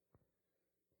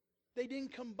 They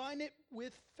didn't combine it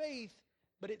with faith,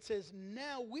 but it says,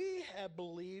 now we have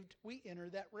believed, we enter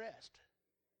that rest.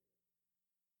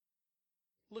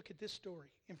 Look at this story.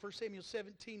 In 1 Samuel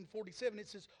 17:47, it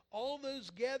says, all those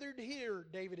gathered here,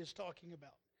 David is talking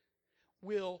about,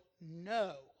 will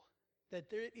know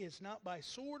that it is not by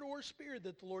sword or spear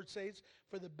that the Lord saves,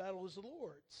 for the battle is the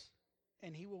Lord's,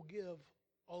 and he will give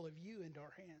all of you into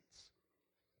our hands.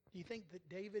 Do you think that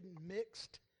David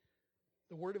mixed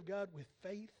the word of God with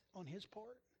faith on his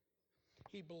part?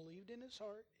 He believed in his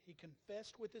heart, he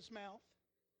confessed with his mouth,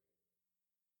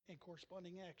 and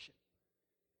corresponding action.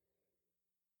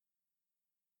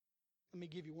 Let me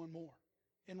give you one more.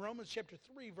 In Romans chapter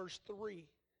 3, verse 3,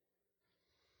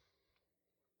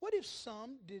 what if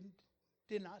some did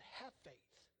not have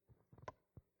faith?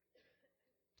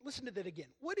 Listen to that again.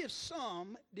 What if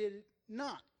some did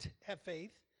not have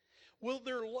faith? Will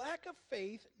their lack of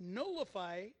faith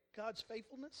nullify God's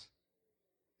faithfulness?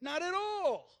 Not at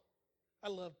all. I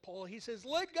love Paul. He says,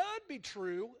 let God be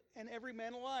true and every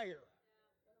man a liar.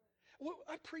 Well,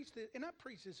 I preach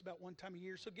this about one time a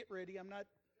year, so get ready. I'm not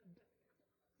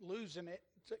losing it.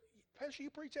 So, Pastor, you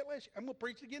preached that last year. I'm going to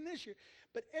preach it again this year.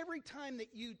 But every time that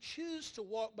you choose to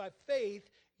walk by faith,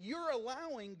 you're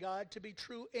allowing God to be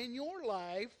true in your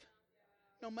life,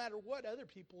 no matter what other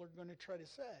people are going to try to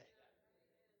say.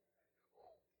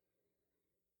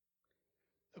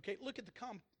 Okay, look at the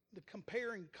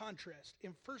compare and contrast.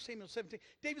 In 1 Samuel 17,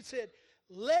 David said,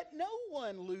 let no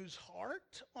one lose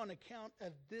heart on account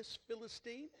of this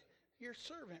Philistine. Your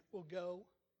servant will go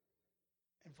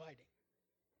and fight him.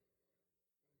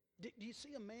 Do you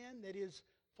see a man that is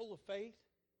full of faith?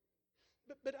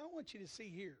 But I want you to see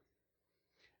here.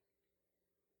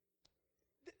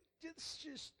 This is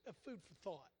just a food for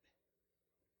thought.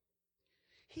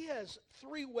 He has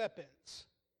 3 weapons.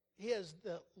 He has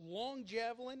the long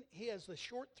javelin, he has the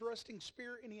short thrusting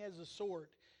spear, and he has a sword.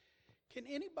 Can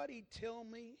anybody tell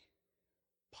me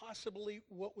possibly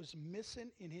what was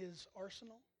missing in his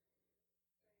arsenal?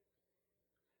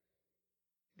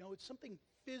 No, it's something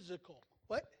physical.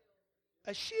 What?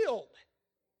 A shield.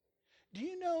 Do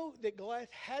you know that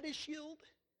Goliath had a shield?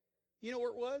 You know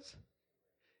where it was?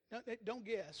 No, don't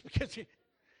guess, because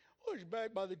it's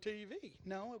back by the TV.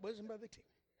 No, it wasn't by the TV.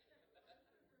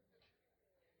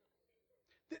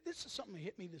 This is something that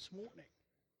hit me this morning.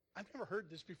 I've never heard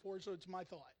this before, so it's my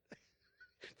thought.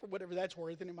 For whatever that's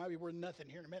worth, and it might be worth nothing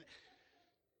here in a minute.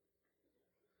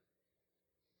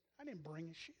 I didn't bring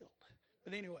a shield.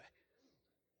 But anyway,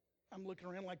 I'm looking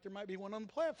around like there might be one on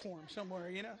the platform somewhere,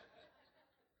 you know.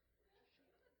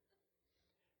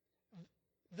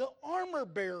 The armor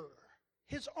bearer.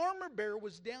 His armor bearer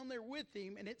was down there with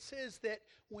him, and it says that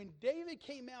when David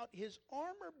came out, his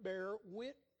armor bearer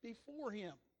went before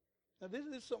him. Now, this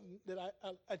is something that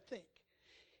I think.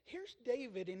 Here's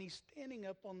David, and he's standing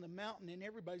up on the mountain, and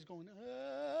everybody's going,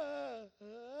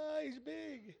 he's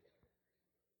big.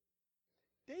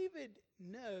 David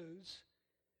knows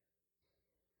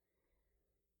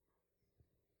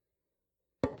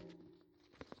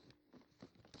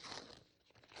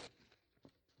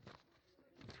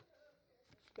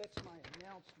that's my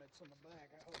announcements on the back,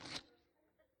 I hope.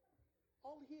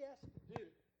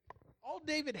 All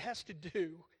David has to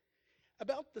do,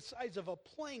 about the size of a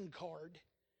playing card,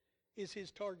 is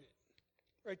his target.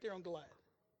 Right there on Goliath.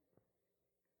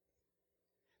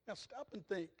 Now stop and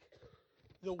think.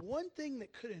 The one thing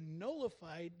that could have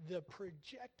nullified the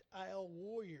projectile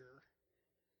warrior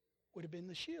would have been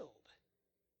the shield.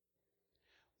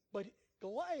 But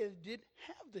Goliath didn't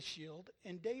have the shield,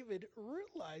 and David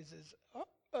realizes,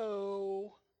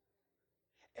 uh-oh.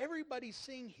 Everybody's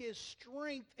seeing his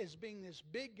strength as being this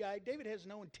big guy. David has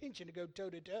no intention to go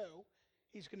toe-to-toe.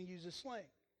 He's going to use a sling.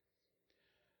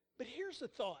 But here's the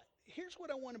thought. Here's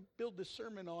what I want to build this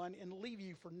sermon on and leave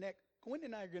you for next. Gwen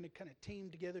and I are going to kind of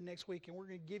team together next week, and we're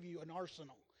going to give you an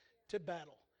arsenal to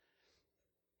battle.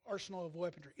 Arsenal of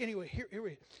weaponry. Anyway, here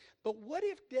we go. But what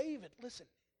if David, listen,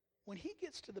 when he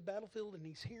gets to the battlefield and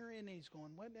he's hearing and he's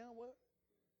going, what now, what?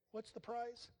 What's the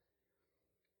prize?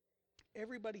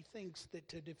 Everybody thinks that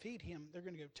to defeat him, they're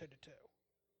going to go toe-to-toe.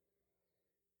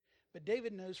 But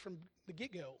David knows from the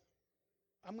get-go,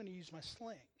 I'm going to use my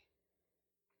sling.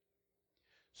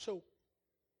 So,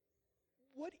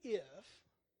 what if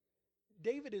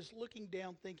David is looking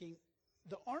down thinking,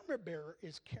 the armor bearer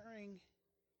is carrying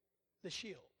the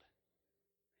shield?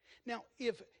 Now,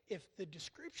 if the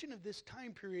description of this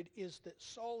time period is that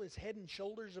Saul is head and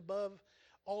shoulders above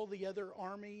all the other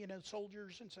army,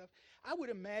 soldiers and stuff, I would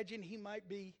imagine he might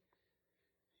be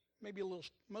maybe a little,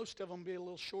 most of them be a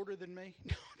little shorter than me.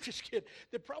 No, I'm just kidding.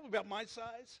 They're probably about my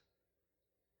size.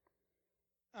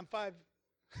 I'm 5.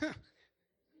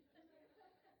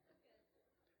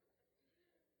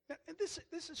 And this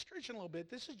is stretching a little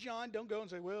bit. This is John. Don't go and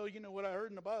say, well, you know what I heard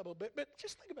in the Bible. But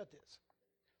just think about this.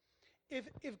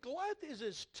 if Goliath is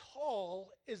as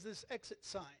tall as this exit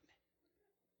sign,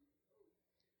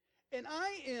 and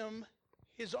I am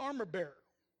his armor bearer,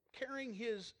 carrying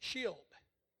his shield,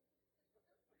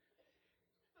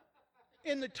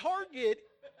 and the target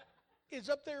is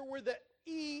up there where the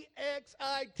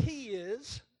EXIT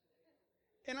is,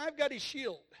 and I've got his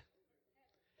shield.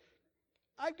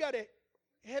 I've got a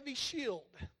heavy shield.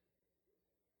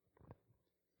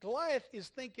 Goliath is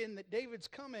thinking that David's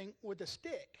coming with a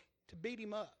stick to beat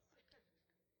him up.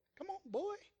 Come on,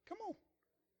 boy, come on.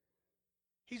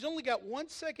 He's only got 1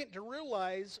 second to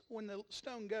realize when the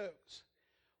stone goes.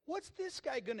 What's this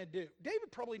guy going to do?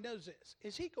 David probably knows this.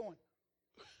 Is he going,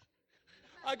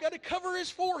 I got to cover his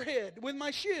forehead with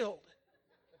my shield?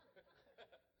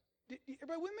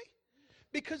 Everybody with me?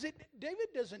 Because David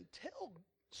doesn't tell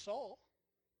Saul.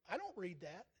 I don't read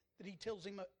that he tells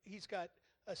him he's got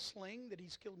a sling, that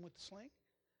he's killed him with the sling.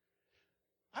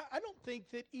 I don't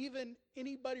think that even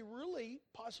anybody really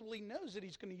possibly knows that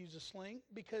he's going to use a sling,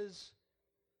 because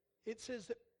it says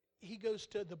that he goes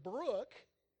to the brook,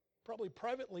 probably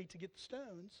privately, to get the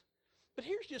stones. But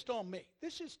here's just on me.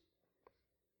 This is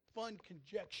fun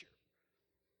conjecture.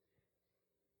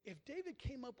 If David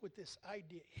came up with this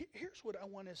idea, here's what I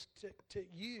want us to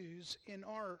use in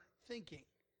our thinking.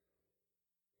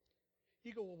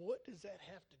 You go, well, what does that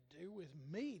have to do with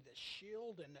me? The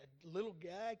shield and a little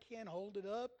guy can't hold it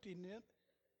up.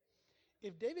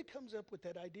 If David comes up with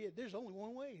that idea, there's only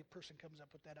one way a person comes up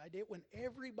with that idea: when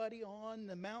everybody on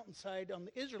the mountainside, on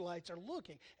the Israelites, are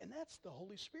looking. And that's the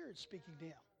Holy Spirit speaking to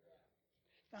him.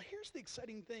 Now, here's the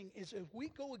exciting thing, is if we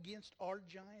go against our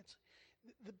giants,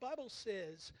 the Bible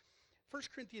says, 1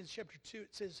 Corinthians chapter 2,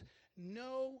 it says,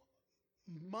 no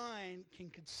mind can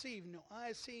conceive, no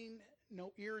eye seen,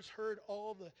 no ears heard,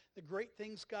 all the great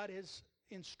things God has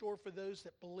in store for those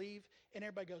that believe. And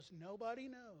everybody goes, nobody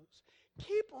knows.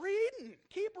 Keep reading.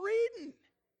 Keep reading.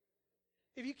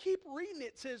 If you keep reading,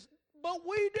 it says, but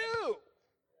we do.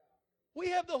 We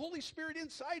have the Holy Spirit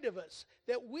inside of us,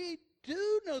 that we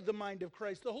do know the mind of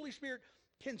Christ. The Holy Spirit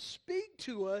can speak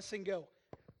to us and go,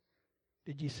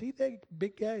 did you see that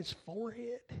big guy's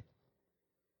forehead?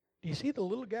 Do you see the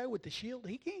little guy with the shield?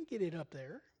 He can't get it up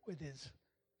there with his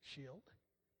shield.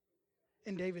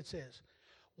 And David says,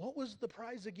 what was the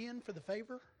prize again for the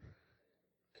favor?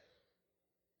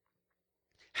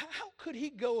 How could he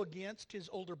go against his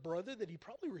older brother that he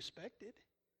probably respected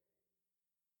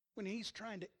when he's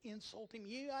trying to insult him?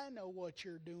 Yeah, I know what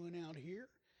you're doing out here.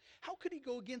 How could he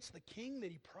go against the king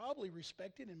that he probably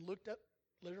respected and looked up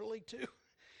literally to?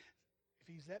 If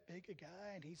he's that big a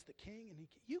guy and he's the king, and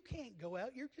you can't go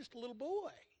out. You're just a little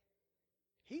boy.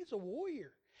 He's a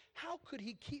warrior. How could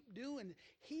he keep doing it?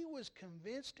 He was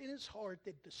convinced in his heart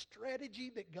that the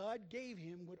strategy that God gave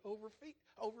him would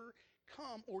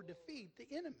overcome or defeat the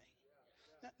enemy.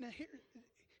 Now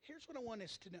here's what I want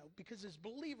us to know, because as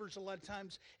believers, a lot of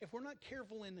times, if we're not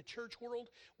careful in the church world,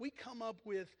 we come up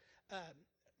with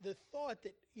the thought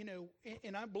that,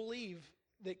 and I believe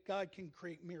that God can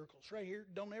create miracles. Right here,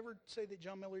 don't ever say that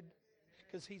John Miller,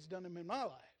 because he's done them in my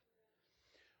life.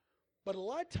 But a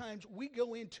lot of times we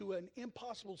go into an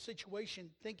impossible situation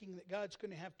thinking that God's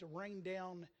going to have to rain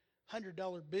down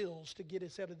 $100 bills to get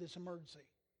us out of this emergency.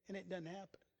 And it doesn't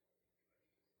happen.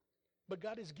 But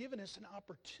God has given us an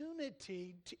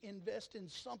opportunity to invest in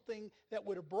something that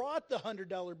would have brought the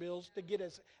 $100 bills to get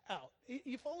us out.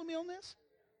 You follow me on this?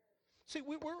 See,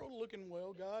 we're looking,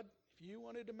 well, God, if you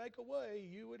wanted to make a way,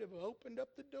 you would have opened up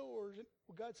the doors. And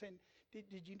God's saying,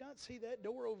 did you not see that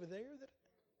door over there?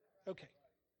 Okay.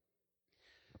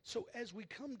 So as we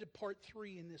come to part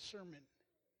 3 in this sermon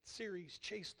series,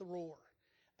 Chase the Roar,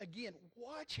 again,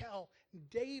 watch how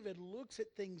David looks at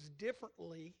things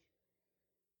differently,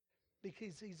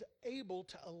 because he's able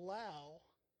to allow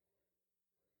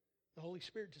the Holy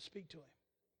Spirit to speak to him.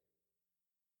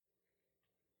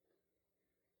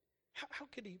 How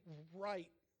could he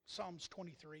write Psalms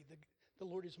 23, the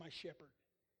Lord is my shepherd?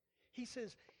 He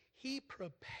says, he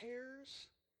prepares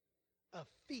a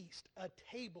feast, a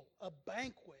table, a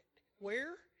banquet.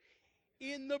 Where?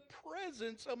 In the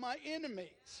presence of my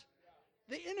enemies.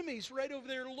 The enemy's right over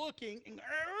there looking. And,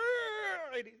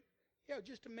 yeah,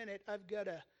 just a minute. I've got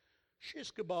a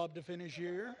shish kebab to finish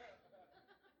here.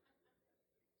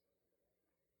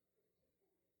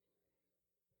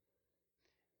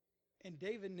 And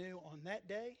David knew on that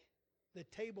day, the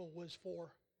table was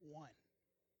for one.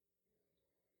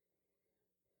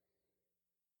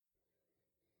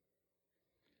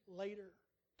 Later,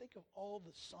 think of all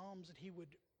the psalms that he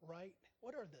would write.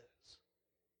 What are those?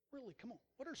 Really, come on.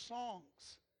 What are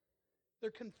songs? They're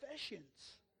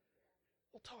confessions.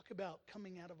 We'll talk about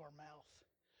coming out of our mouth.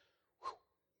 Whew.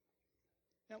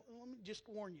 Now, let me just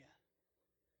warn you.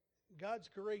 God's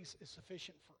grace is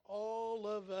sufficient for all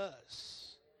of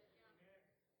us.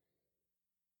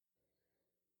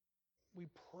 We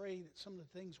pray that some of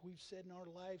the things we've said in our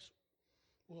lives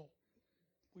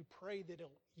we pray that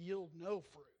it'll yield no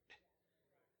fruit.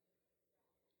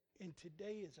 And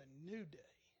today is a new day.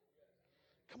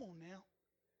 Come on now.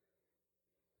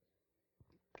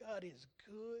 God is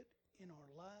good in our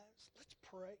lives. Let's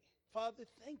pray. Father,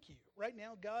 thank you. Right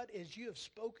now, God, as you have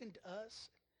spoken to us,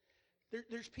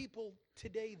 there's people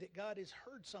today that God has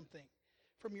heard something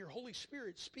from your Holy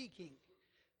Spirit speaking,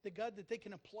 that God, that they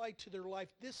can apply to their life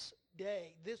this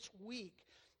day, this week.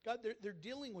 God, they're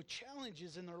dealing with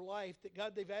challenges in their life that,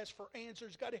 God, they've asked for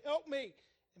answers. God, help me.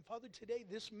 And Father, today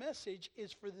this message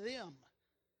is for them.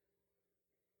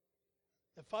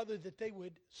 That, Father, that they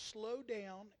would slow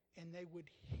down and they would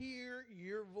hear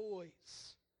your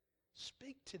voice.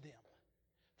 Speak to them.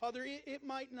 Father, it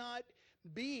might not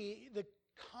be the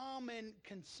common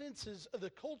consensus of the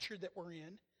culture that we're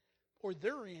in or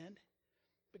they're in,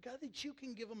 but God, that you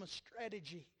can give them a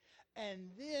strategy.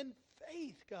 And then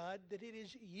faith, God, that it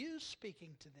is you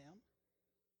speaking to them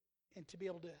and to be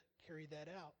able to carry that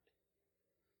out.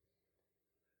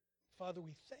 Father,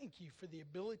 we thank you for the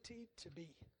ability to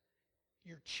be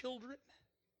your children.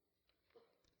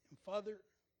 And Father,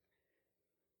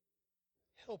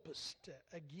 help us to,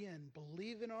 again,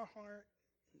 believe in our heart,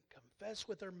 and confess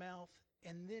with our mouth,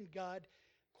 and then, God,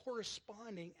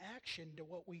 corresponding action to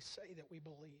what we say that we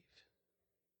believe.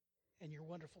 In your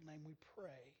wonderful name we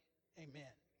pray. Amen.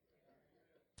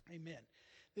 Amen.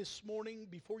 This morning,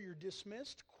 before you're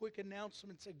dismissed, quick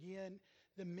announcements again.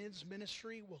 The men's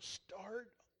ministry will start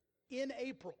in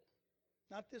April,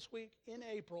 not this week, in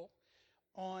April,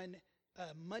 on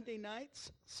Monday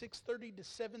nights, 6:30 to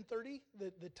 7:30.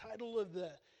 The title of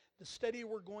the study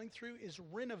we're going through is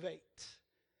Renovate.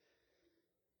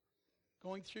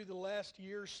 Going through the last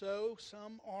year or so,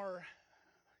 some are,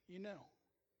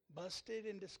 busted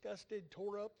and disgusted,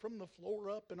 tore up from the floor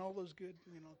up, and all those good,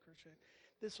 Christian.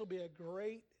 This will be a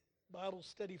great Bible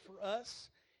study for us,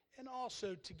 and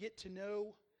also to get to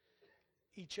know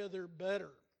each other better.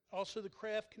 Also, the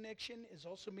Craft Connection is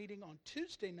also meeting on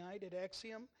Tuesday night at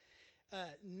Axiom.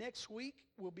 Next week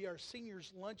will be our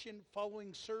seniors luncheon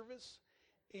following service,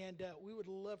 and we would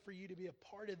love for you to be a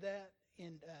part of that.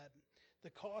 And the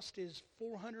cost is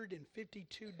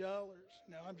 $452.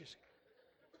 No, I'm just.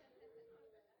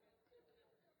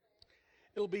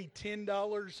 It'll be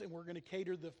 $10, and we're going to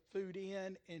cater the food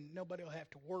in, and nobody will have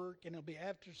to work, and it'll be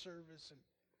after service.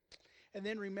 And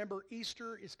then remember,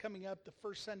 Easter is coming up the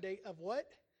first Sunday of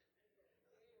what?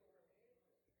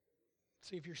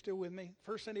 See if you're still with me.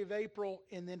 First Sunday of April,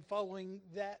 and then following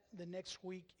that, the next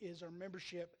week is our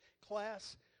membership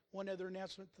class. One other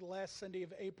announcement, the last Sunday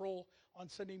of April, on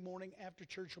Sunday morning after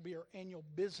church, will be our annual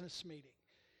business meeting.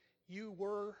 You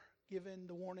were given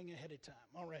the warning ahead of time.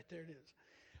 All right, there it is.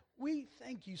 We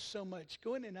thank you so much.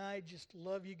 Gwen and I just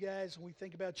love you guys, and we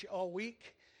think about you all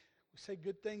week. We say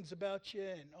good things about you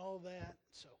and all that.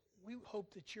 So we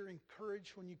hope that you're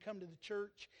encouraged when you come to the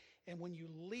church and when you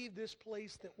leave this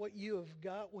place, that what you have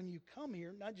got when you come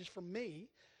here, not just from me,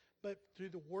 but through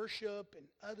the worship and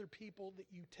other people that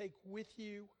you take with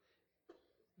you,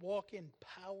 walk in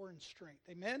power and strength.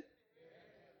 Amen?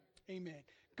 Amen.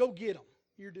 Go get them.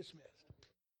 You're dismissed.